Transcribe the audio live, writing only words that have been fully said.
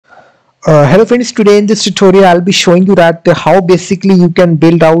Hello friends, today in this tutorial I'll be showing you that how basically you can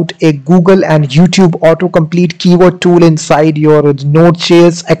build out a Google and YouTube autocomplete keyword tool inside your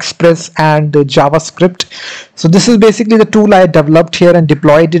Node.js, Express and JavaScript. So this is basically the tool I developed here and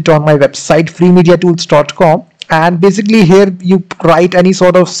deployed it on my website freemediatools.com, and basically here you write any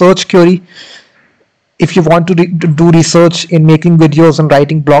sort of search query if you want to do research in making videos and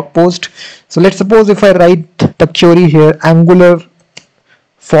writing blog posts. So let's suppose if I write the query here Angular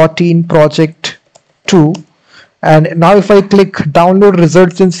 14 project 2, and now if I click download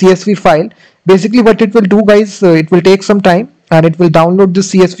results in CSV file, basically what it will do, guys, it will take some time and it will download the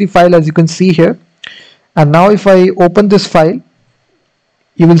CSV file as you can see here. And now if I open this file,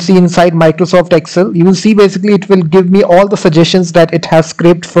 you will see inside Microsoft Excel, you will see basically it will give me all the suggestions that it has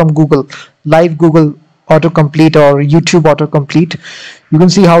scraped from Google, live Google autocomplete or YouTube autocomplete. You can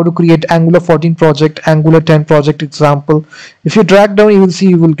see how to create Angular 14 project, Angular 10 project example. If you drag down, you will see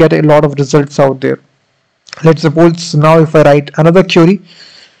you will get a lot of results out there. Let's suppose now if I write another query,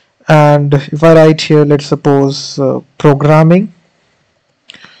 and if I write here, let's suppose programming,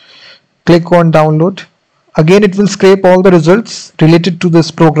 click on download. Again, it will scrape all the results related to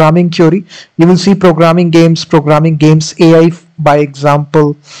this programming query. You will see programming games AI by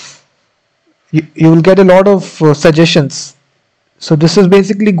example. You will get a lot of suggestions. So this is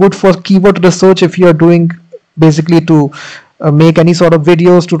basically good for keyword research if you are doing basically to make any sort of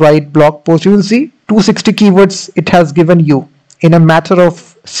videos, to write blog posts. You will see 260 keywords it has given you in a matter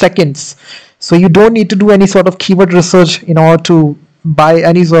of seconds. So you don't need to do any sort of keyword research in order to buy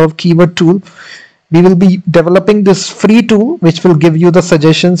any sort of keyword tool. We will be developing this free tool which will give you the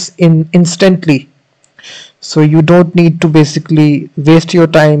suggestions instantly. So you don't need to basically waste your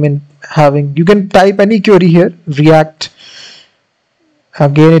time in having, you can type any query here, React.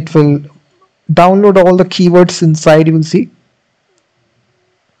 Again, it will download all the keywords inside. You will see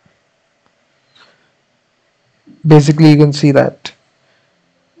basically you can see that.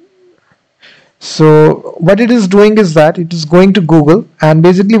 So what it is doing is that it is going to Google, and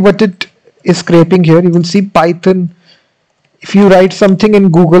basically what it is scraping here, you will see Python. If you write something in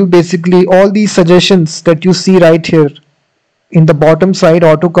Google, basically all these suggestions that you see right here in the bottom side,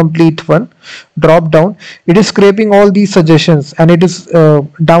 autocomplete one drop down, it is scraping all these suggestions and it is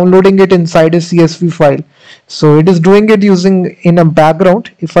downloading it inside a CSV file. So it is doing it using in a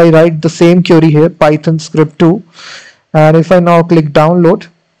background. If I write the same query here, Python script 2, and if I now click download,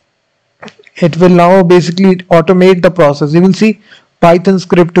 it will now basically automate the process. You will see Python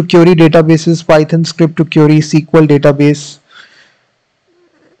script to query databases, Python script to query SQL database.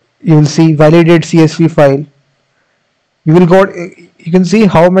 You will see validate CSV file. You can see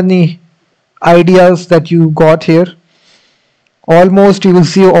how many ideas that you got here. Almost you will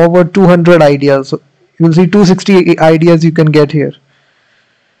see over 200 ideas. So you will see 260 ideas you can get here.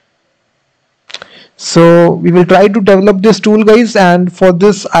 So we will try to develop this tool, guys, and for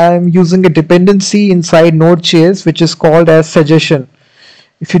this I am using a dependency inside Node.js which is called as suggestion.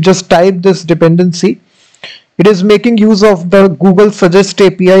 If you just type this dependency, it is making use of the Google Suggest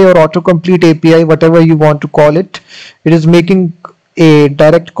API or Autocomplete API, whatever you want to call it. It is making a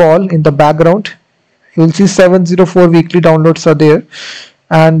direct call in the background. You will see 704 weekly downloads are there,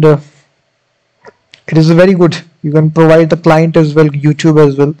 and it is very good. You can provide the client as well, YouTube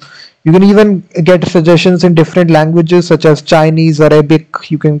as well. You can even get suggestions in different languages such as Chinese, Arabic.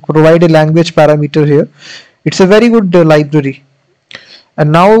 You can provide a language parameter here. It's a very good library.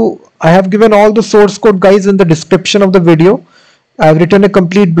 And now I have given all the source code, guys, in the description of the video. I have written a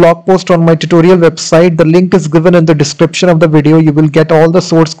complete blog post on my tutorial website. The link is given in the description of the video. You will get all the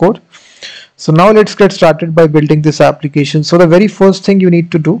source code. So now let's get started by building this application. So the very first thing you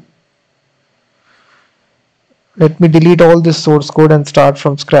need to do, let me delete all this source code and start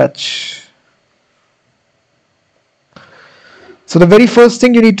from scratch. So the very first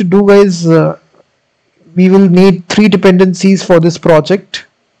thing you need to do, guys, we will need 3 dependencies for this project.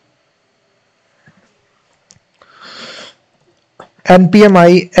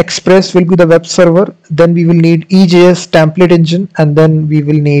 npm express will be the web server, then we will need EJS template engine, and then we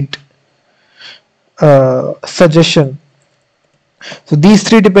will need suggestion. So these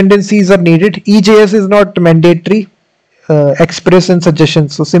 3 dependencies are needed. EJS is not mandatory, express and suggestion.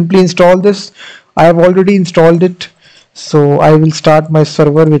 So simply install this. I have already installed it. So I will start my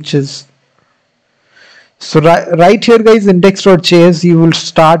server, which is, so right here, guys, index.js, you will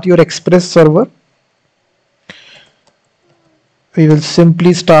start your express server. We will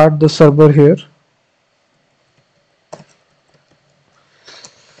simply start the server here.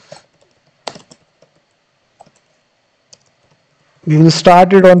 We will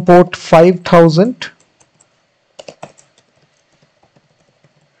start it on port 5000.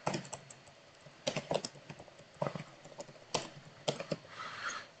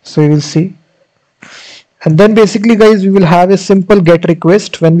 So you will see. And then basically guys, we will have a simple get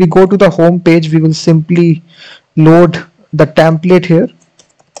request. When we go to the home page, we will simply load the template here,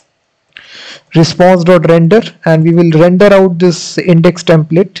 response.render, and we will render out this index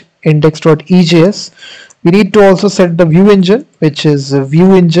template, index.ejs. We need to also set the view engine, which is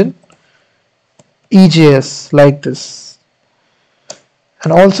view engine EJS, like this.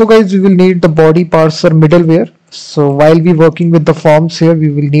 And also guys, we will need the body parser middleware. So while we working with the forms here, we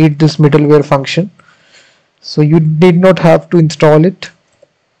will need this middleware function. So you did not have to install it,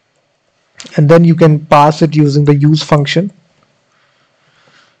 and then you can pass it using the use function,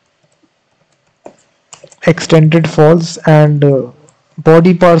 extended false, and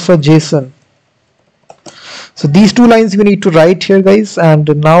body parser JSON. So these two lines we need to write here guys, and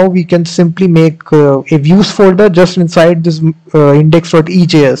now we can simply make a views folder just inside this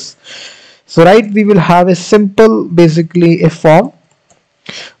index.ejs. So we will have a simple, basically a form.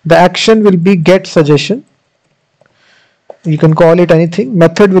 The action will be get suggestion. You can call it anything.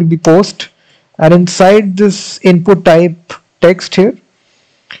 Method will be post, and inside this input type text here,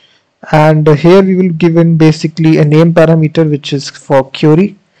 and here we will give in basically a name parameter which is for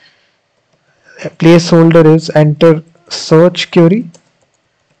query. A placeholder is enter search query.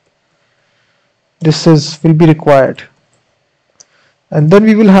 This will be required. And then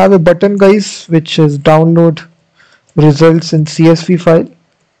we will have a button guys, which is download results in CSV file.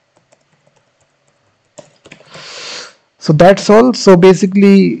 So that's all. So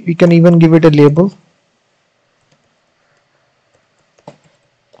basically we can even give it a label.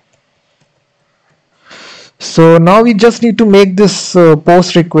 So now we just need to make this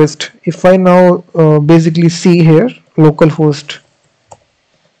post request. If I now basically see here localhost,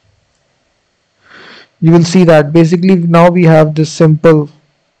 you will see that basically now we have this simple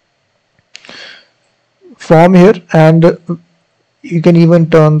form here, and you can even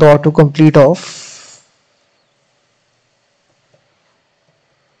turn the autocomplete off.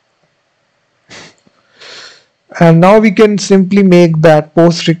 And now we can simply make that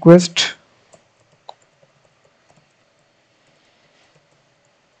post request.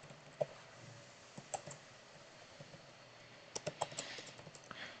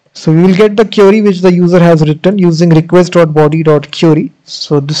 So we will get the query which the user has written using request.body.query.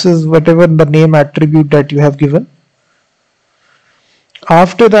 So this is whatever the name attribute that you have given.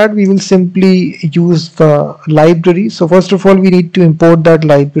 After that, we will simply use the library. So first of all, we need to import that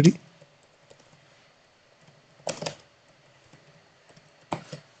library.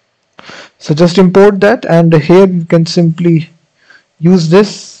 So just import that, and here you can simply use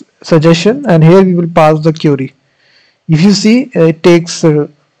this suggestion, and here we will pass the query. If you see, it takes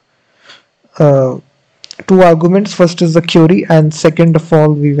two arguments. First is the query, and second of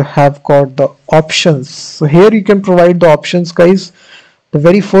all we have got the options. So here you can provide the options guys. The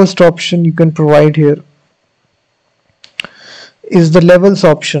very first option you can provide here is the levels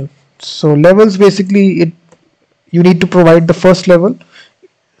option. So levels, basically you need to provide the first level.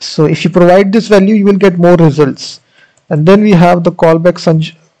 So if you provide this value, you will get more results. And then we have the callback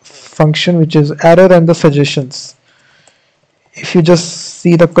function, which is error and the suggestions. If you just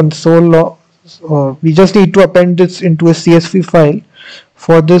see the console, we just need to append this into a CSV file.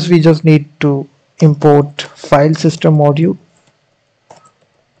 For this we just need to import file system module.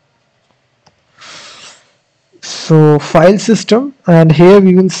 So file system, and here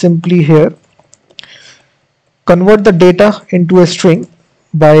we will simply convert the data into a string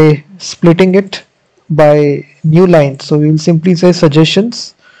by splitting it by new line. So we will simply say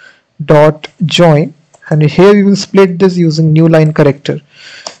suggestions dot join, and here we will split this using new line character.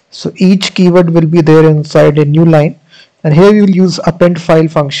 So each keyword will be there inside a new line, and here we will use append file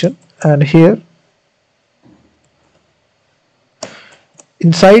function, and here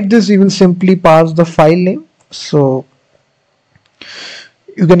inside this we will simply pass the file name. So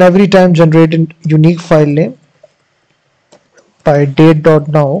you can every time generate a unique file name by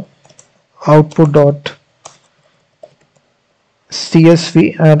date.now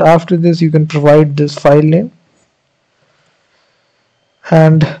output.csv, and after this you can provide this file name,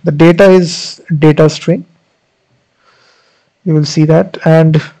 and the data is data string. You will see that,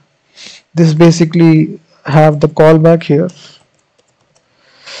 and this basically have the callback here.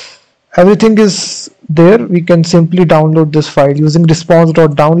 Everything is there. We can simply download this file using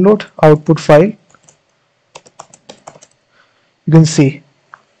response.download output file. You can see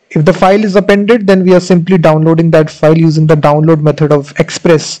if the file is appended, then we are simply downloading that file using the download method of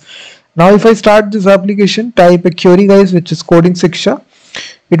express. Now if I start this application, type a query guys, which is coding Shiksha.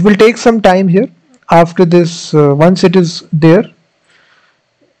 It will take some time here. After this, once it is there,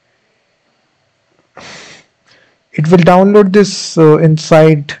 it will download this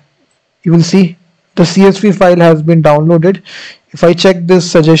inside You will see the CSV file has been downloaded. If I check this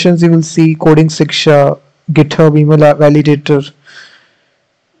suggestions, you will see coding Shiksha, GitHub, email validator.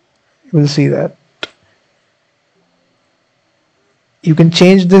 You will see that. You can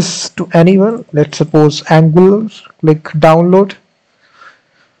change this to anyone. Let's suppose Angular, click download.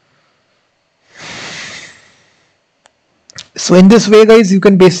 So in this way, guys, you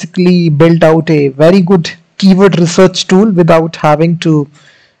can basically build out a very good keyword research tool without having to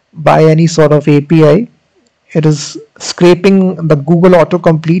buy any sort of API. It is scraping the Google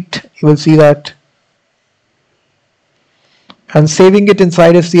autocomplete. You will see that, and saving it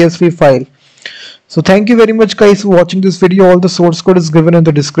inside a CSV file. So thank you very much, guys, for watching this video. All the source code is given in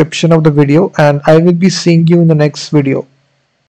the description of the video, and I will be seeing you in the next video.